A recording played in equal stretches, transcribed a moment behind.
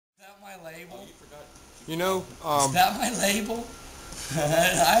my label? Oh, you forgot. You know, Is that my label?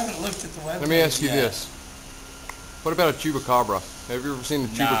 I haven't looked at the webpage. let me ask you yet. this. What about a chupacabra? Have you ever seen a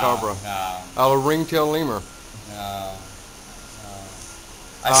chupacabra? No. A ringtail lemur. No.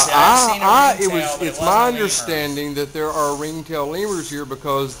 I've seen a ringtail, but It's it wasn't my a lemur. understanding that there are ringtail lemurs here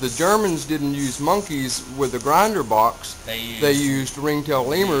because the Germans didn't use monkeys with the grinder box. They used ringtail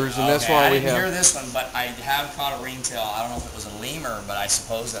lemurs, and that's why we have. I didn't hear this one, but I have caught a ringtail. I don't know if it was a lemur, but I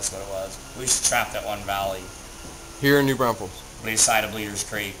suppose that's what it was. We used to trap that one valley. Here in New Braunfels. Beside of Bleeders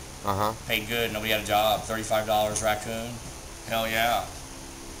Creek. Paid good. Nobody had a job. $35 raccoon. Hell yeah.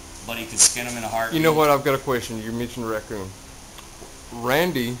 But he could skin them in a heartbeat. You know what? I've got a question. You mentioned raccoon.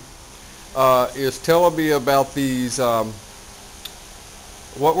 Randy is telling me about these. What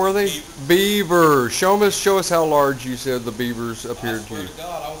were they? Beavers. Show us how large you said the beavers appeared to you. I swear to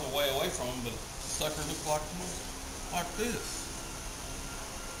God, I was a way away from them, but the sucker looked like this.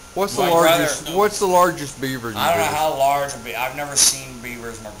 What's the largest beaver you I don't know how large a beaver. I've never seen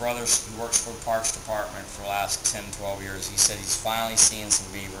beavers. My brother, who works for the Parks Department for the last 10, 12 years, he said he's finally seeing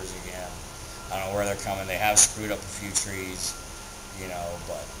some beavers again. I don't know where they're coming. They have screwed up a few trees, you know,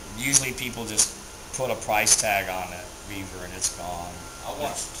 but usually people just put a price tag on that beaver and it's gone. I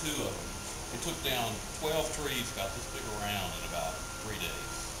watched 2 of them. They took down 12 trees, got this big around in about 3 days.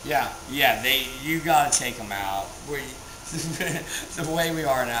 Yeah, you gotta take them out. The way we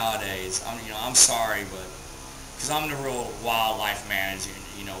are nowadays, I'm sorry, but because I'm the real wildlife manager,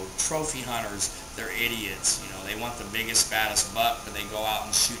 trophy hunters, they're idiots. They want the biggest, fattest buck, but they go out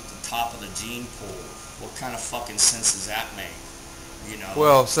and shoot the top of the gene pool. What kind of fucking sense does that make?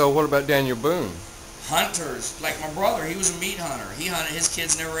 Well, so what about Daniel Boone? Hunters, like my brother, he was a meat hunter. He hunted. His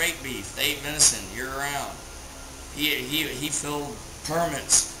kids never ate beef. They ate venison year round. He filled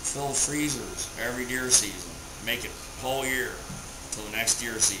permits, filled freezers every deer season, make it whole year till the next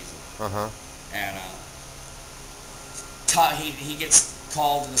deer season. And he gets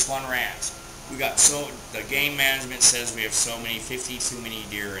called to this one ranch. We got the game management says we have 50 too many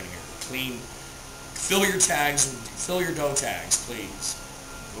deer in here. Fill your tags, fill your doe tags, please.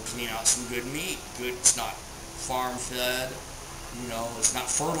 We'll clean out some good meat. Good, it's not farm fed. It's not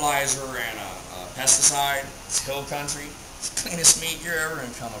fertilizer and a pesticide. It's hill country. It's the cleanest meat you're ever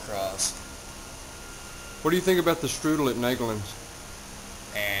gonna come across. What do you think about the strudel at Nagelin's?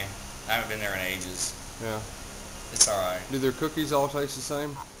 I haven't been there in ages. Yeah. It's alright. Do their cookies all taste the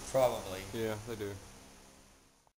same? Probably. Yeah, they do.